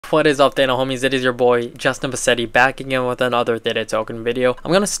What is up, Theta homies? It is your boy Justin Bassetti back again with another Theta token video.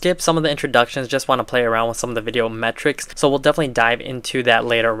 I'm gonna skip some of the introductions, just want to play around with some of the video metrics, so we'll definitely dive into that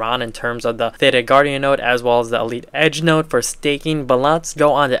later on in terms of the Theta Guardian node as well as the Elite Edge node for staking. But let's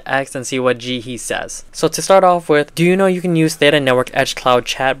go on to X and see what he says. So to start off with, do you know you can use Theta Network Edge Cloud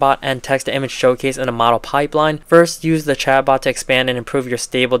Chatbot and text to image showcase in a model pipeline? First, use the chatbot to expand and improve your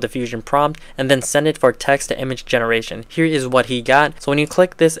stable diffusion prompt, and then send it for text to image generation. Here is what he got. So when you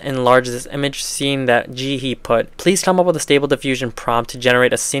click this, enlarge this image, seeing that he put, please come up with a stable diffusion prompt to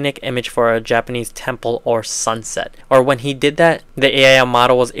generate a scenic image for a Japanese temple or sunset. Or when he did that, the AI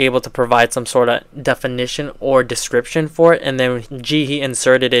model was able to provide some sort of definition or description for it, and then he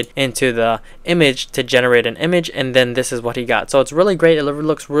inserted it into the image to generate an image, and then this is what he got. So it's really great. It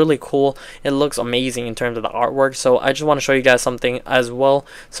looks really cool. It looks amazing in terms of the artwork. So I just want to show you guys something as well.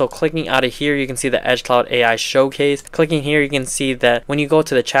 So clicking out of here, you can see the Edgecloud AI showcase. Clicking here, you can see that when you go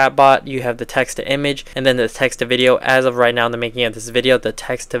to the chatbot, you have the text to image and then the text to video. As of right now, in the making of this video, the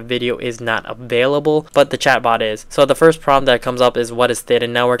text to video is not available, but the chatbot is. So the first prompt that comes up is, what is Theta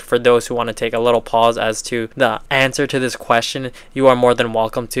Network? For those who want to take a little pause as to the answer to this question, you are more than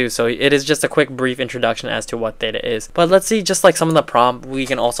welcome to. So it is just a quick brief introduction as to what Theta is. But let's see just like some of the prompt we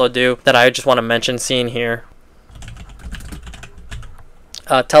can also do that I just want to mention, seeing here.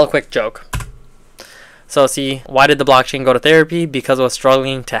 Tell a quick joke. So see, why did the blockchain go to therapy? Because it was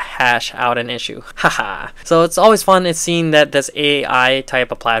struggling to hash out an issue. Haha. So it's always fun. It's seeing that this AI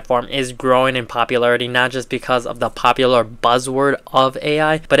type of platform is growing in popularity, not just because of the popular buzzword of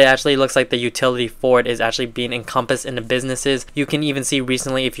AI, but it actually looks like the utility for it is actually being encompassed in the businesses. You can even see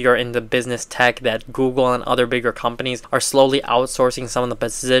recently, if you're in the business tech, that Google and other bigger companies are slowly outsourcing some of the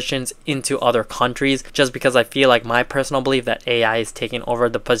positions into other countries, just because I feel like, my personal belief, that AI is taking over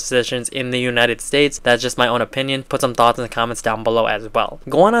the positions in the United States. That's just my own opinion. Put some thoughts in the comments down below as well.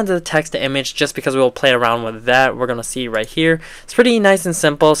 Going on to the text to image, just because we will play around with that, we're gonna see right here. It's pretty nice and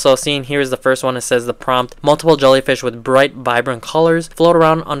simple. So seeing here is the first one. It says the prompt: multiple jellyfish with bright vibrant colors float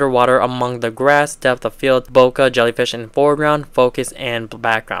around underwater among the grass, depth of field, bokeh jellyfish in foreground, focus and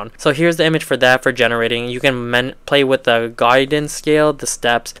background. So here's the image for that, for generating. You can play with the guidance scale, the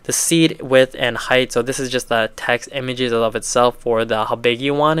steps, the seed width and height. So this is just the text images of itself for the how big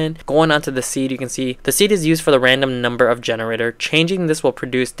you want it. Going on to the seed, you can see the seed is used for the random number of generator. Changing this will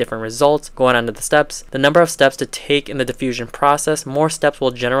produce different results. Going on to the steps, the number of steps to take in the diffusion process. More steps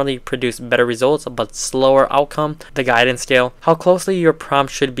will generally produce better results but slower outcome. The guidance scale, how closely your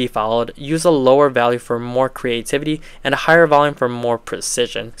prompt should be followed. Use a lower value for more creativity and a higher volume for more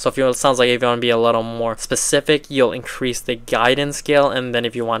precision. So it sounds like if you want to be a little more specific, you'll increase the guidance scale, and then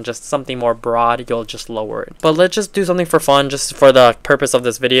if you want just something more broad, you'll just lower it. But let's just do something for fun, just for the purpose of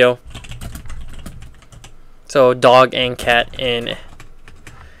this video. So dog and cat in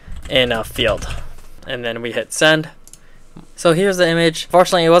a field, and then we hit send. So here's the image.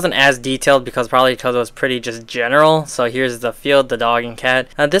 Fortunately, it wasn't as detailed because it was pretty just general. So here's the field, the dog and cat.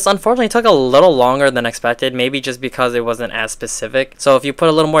 This unfortunately took a little longer than expected, maybe just because it wasn't as specific. So if you put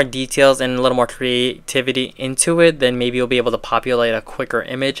a little more details and a little more creativity into it, then maybe you'll be able to populate a quicker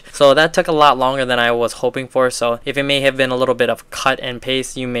image. So that took a lot longer than I was hoping for. So if it may have been a little bit of cut and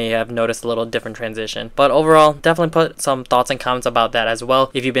paste, you may have noticed a little different transition. But overall, definitely put some thoughts and comments about that as well.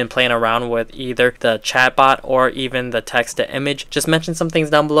 If you've been playing around with either the chatbot or even the text to image, just mention some things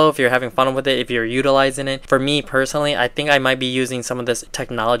down below if you're having fun with it, if you're utilizing it. For me personally, I think I might be using some of this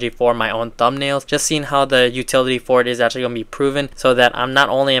technology for my own thumbnails, just seeing how the utility for it is actually going to be proven, so that I'm not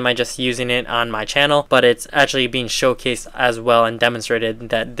only am I just using it on my channel, but it's actually being showcased as well and demonstrated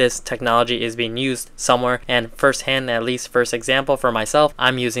that this technology is being used somewhere. And firsthand, at least first example for myself,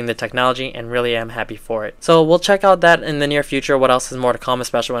 I'm using the technology and really am happy for it. So we'll check out that in the near future. What else is more to come,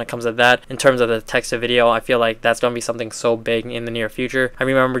 especially when it comes to that. In terms of the text to video, I feel like that's going to be something so big in the near future. I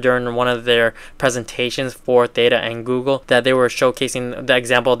remember during one of their presentations for Theta and Google that they were showcasing, the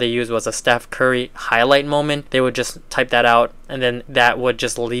example they used was a Steph Curry highlight moment. They would just type that out, and then that would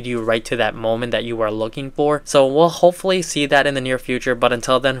just lead you right to that moment that you were looking for. So we'll hopefully see that in the near future, but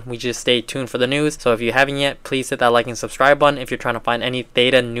until then, we just stay tuned for the news. So if you haven't yet, please hit that like and subscribe button if you're trying to find any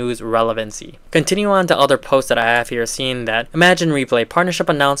Theta news relevancy. Continue on to other posts that I have here, seeing that Imagine Replay partnership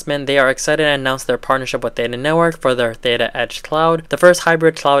announcement. They are excited to announce their partnership with Theta Network for their Theta Edge Cloud. The first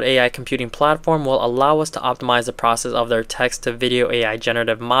hybrid cloud AI computing platform will allow us to optimize the process of their text to video AI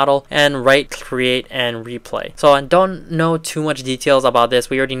generative model and write, create, and replay. So I don't know too too much details about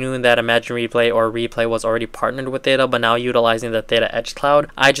this. We already knew that Imagine Replay or Replay was already partnered with Theta, but now utilizing the Theta Edge Cloud.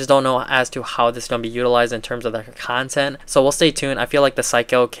 I just don't know as to how this is going to be utilized in terms of the content, so we'll stay tuned. I feel like the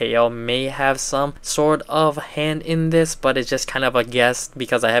Psycho KO may have some sort of hand in this, but it's just kind of a guess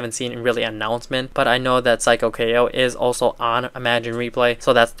because I haven't seen really announcement. But I know that Psycho KO is also on Imagine Replay,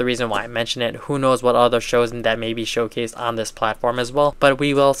 so that's the reason why I mention it. Who knows what other shows that may be showcased on this platform as well, but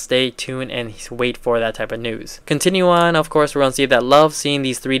we will stay tuned and wait for that type of news. Continue on, of course, we're going to see that love seeing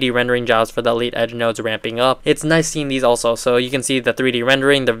these 3D rendering jobs for the Elite Edge nodes ramping up. It's nice seeing these also, so you can see the 3D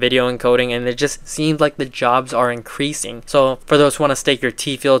rendering, the video encoding, and it just seems like the jobs are increasing. So for those who want to stake your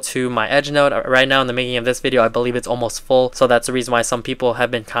T field to my Edge node, right now in the making of this video, I believe it's almost full, so that's the reason why some people have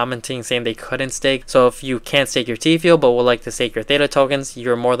been commenting saying they couldn't stake. So if you can't stake your T field but would like to stake your Theta tokens,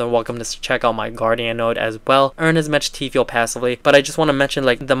 you're more than welcome to check out my Guardian node as well. Earn as much T field passively, but I just want to mention,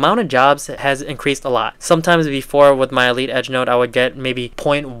 like, the amount of jobs has increased a lot. Sometimes before with my Elite Edge node I would get maybe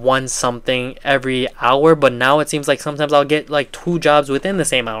 0.1 something every hour, but now it seems like sometimes I'll get like 2 jobs within the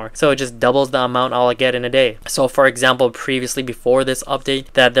same hour, so it just doubles the amount I'll get in a day. So for example, previously before this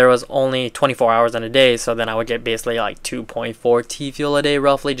update, that there was only 24 hours in a day, so then I would get basically like 2.4 T fuel a day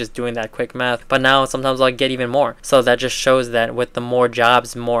roughly, just doing that quick math. But now sometimes I'll get even more, so that just shows that with the more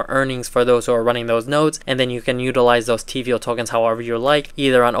jobs, more earnings for those who are running those nodes, and then you can utilize those T fuel tokens however you like,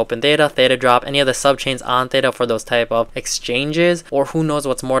 either on Open Theta, Theta Drop, any of the subchains on Theta for those type of exchanges, or who knows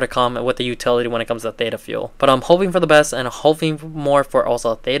what's more to come with the utility when it comes to Theta fuel. But I'm hoping for the best and hoping more for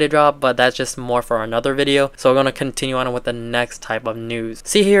also Theta Drop, but that's just more for another video. So we're going to continue on with the next type of news.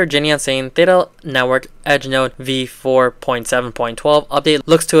 See here, Jinian saying Theta Network Edge Node v4.7.12 update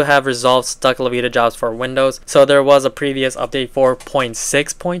looks to have resolved stuck Levita jobs for Windows. So there was a previous update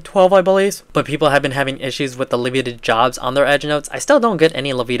 4.6.12 I believe, but people have been having issues with the Levita jobs on their Edge nodes. I still don't get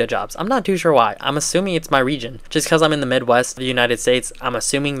any Levita jobs. I'm not too sure why. I'm assuming it's my region, just because I'm in the Midwest of the United States. I'm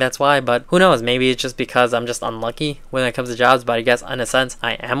assuming that's why, but who knows, maybe it's just because I'm just unlucky when it comes to jobs. But I guess in a sense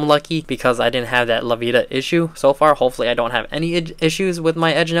I am lucky because I didn't have that Levita issue so far. Hopefully I don't have any issues with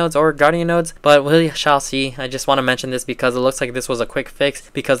my Edge nodes or Guardian nodes, but we shall see. I just want to mention this because it looks like this was a quick fix,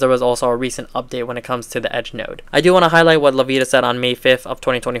 because there was also a recent update when it comes to the Edge node. I do want to highlight what Levita said on May 5th of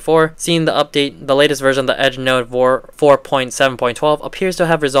 2024. Seeing the update, the latest version of the Edge node 4.7.12 appears to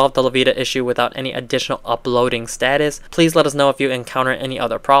have resolved the Levita issue without any additional uploading status. Please let us know if you encounter any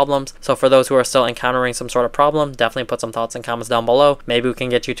other problems. So for those who are still encountering some sort of problem, definitely put some thoughts and comments down below. Maybe we can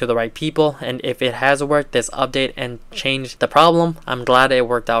get you to the right people, and if it has worked, this update, and changed the problem, I'm glad it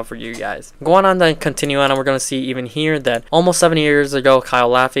worked out for you guys. Going on to continue on, and we're going to see even here that almost 7 years ago, Kyle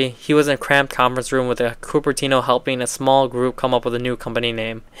Laffey, he was in a cramped conference room with a Cupertino helping a small group come up with a new company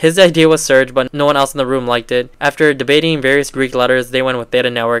name. His idea was Surge, but no one else in the room liked it. After debating various Greek letters, they went with Theta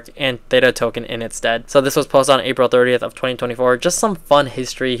Network and Theta Token in its stead. So this was posted on April 30th of 2024. Just some fun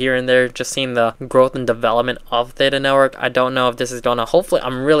history here and there, just seeing the growth and development of Theta Network. I don't know if this is gonna, hopefully,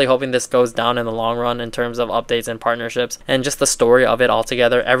 I'm really hoping this goes down in the long run in terms of updates and partnerships, and just the story of it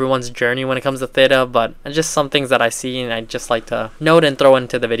altogether, everyone's journey when it comes to Theta, but just some things that I see and I just like to note and throw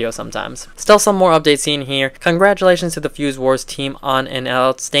into the video sometimes. Still some more updates seen here. Congratulations to the Fuse Wars team on an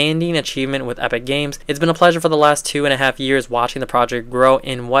outstanding achievement with Epic Games. It's been a pleasure for the last 2.5 years watching the project grow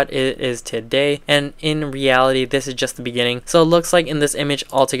in what it is today, and in reality this is just the beginning. So it looks like in this image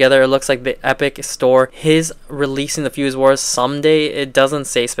altogether, it looks like the Epic store is releasing the Fuse Wars someday. It doesn't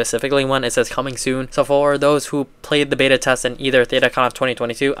say specifically when, it says coming soon. So for those who played the beta test in either ThetaCon of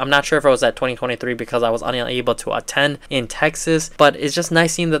 2022, I'm not sure if it was at 2023 because I was unable to attend in Texas, but it's just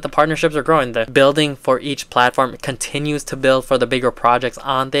nice seeing that the partnerships are growing. The building for each platform continues to build for the bigger projects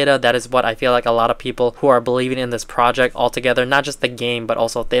on Theta. That is what I feel like a lot of people who are believing in this project altogether, not just the game but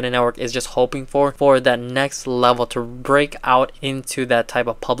also Theta Network, is just hoping for that next level to break out into that type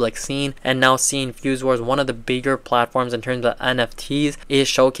of public scene. And now seeing Fuse Wars, one of the bigger platforms in terms of NFTs, is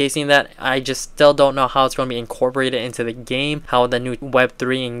showcasing that. I just still don't know how it's going to be incorporated into the game, how the new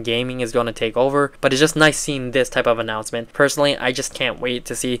Web3 in gaming is going to take over, but it's just nice seeing this type of announcement. Personally, I just can't wait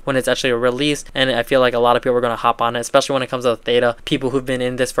to see when it's actually released, and I feel like a lot of people are going to hop on it, especially when it comes to Theta. People who've been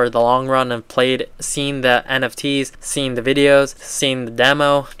in this for the long run and played, seen the NFTs, seen the videos, seen the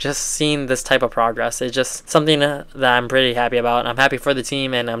demo, just seeing this type of progress. It's just something that I'm pretty happy about. I'm happy for the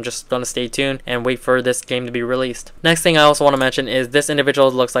team, and I'm just going to stay tuned and wait for this game to be released. Next thing I also want to mention is this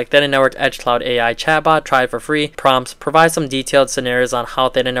individual looks like Theta Network Edgecloud AI chatbot. Try it for free. Prompts: provide some detailed scenarios on how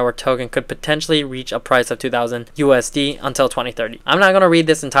Theta Network token could potentially reach a price of 2000 USD until 2030. I'm not going to read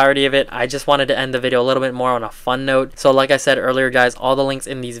this entirety of it. I just wanted to end the video a little bit more on a fun note. So like I said earlier guys, all the links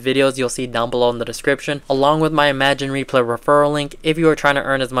in these videos you'll see down below in the description, along with my Imagine Replay referral link if you are trying to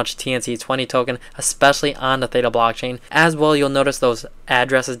earn as much TNC20 token, especially on the Theta Theta blockchain. As well, you'll notice those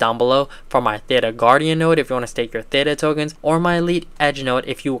addresses down below for my Theta Guardian node if you want to stake your Theta tokens, or my Elite Edge node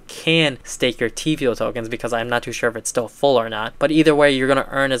if you can stake your T-Fuel tokens, because I'm not too sure if it's still full or not. But either way, you're going to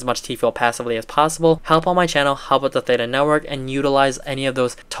earn as much T-Fuel passively as possible, help on my channel, help with the Theta network, and utilize any of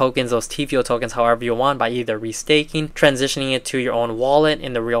those tokens, those T-Fuel tokens, however you want, by either restaking, transitioning it to your own wallet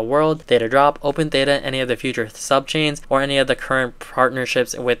in the real world, Theta Drop, Open Theta, any of the future subchains, or any of the current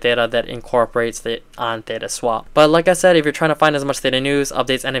partnerships with Theta that incorporates it on Theta Swap. But like I said, if you're trying to find as much Theta news,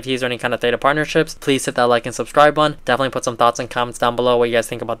 updates, NFTs, or any kind of Theta partnerships, please hit that like and subscribe button. Definitely put some thoughts and comments down below what you guys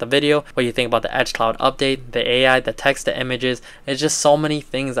think about the video, what you think about the Edgecloud update, the AI, the text, the images. It's just so many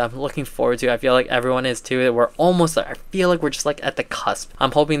things I'm looking forward to. I feel like everyone is too. We're almost there. I feel like we're just like at the cusp.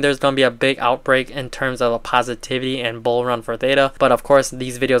 I'm hoping there's going to be a big outbreak in terms of a positivity and bull run for Theta. But of course,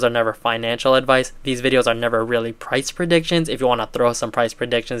 these videos are never financial advice. These videos are never really price predictions. If you want to throw some price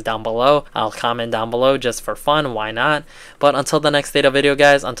predictions down below, I'll comment down below just for fun. Why not? But until the next Theta video,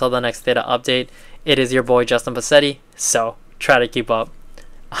 guys, until the next Theta update, it is your boy Justin Passetti. So try to keep up.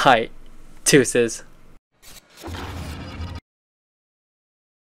 Alright, deuces.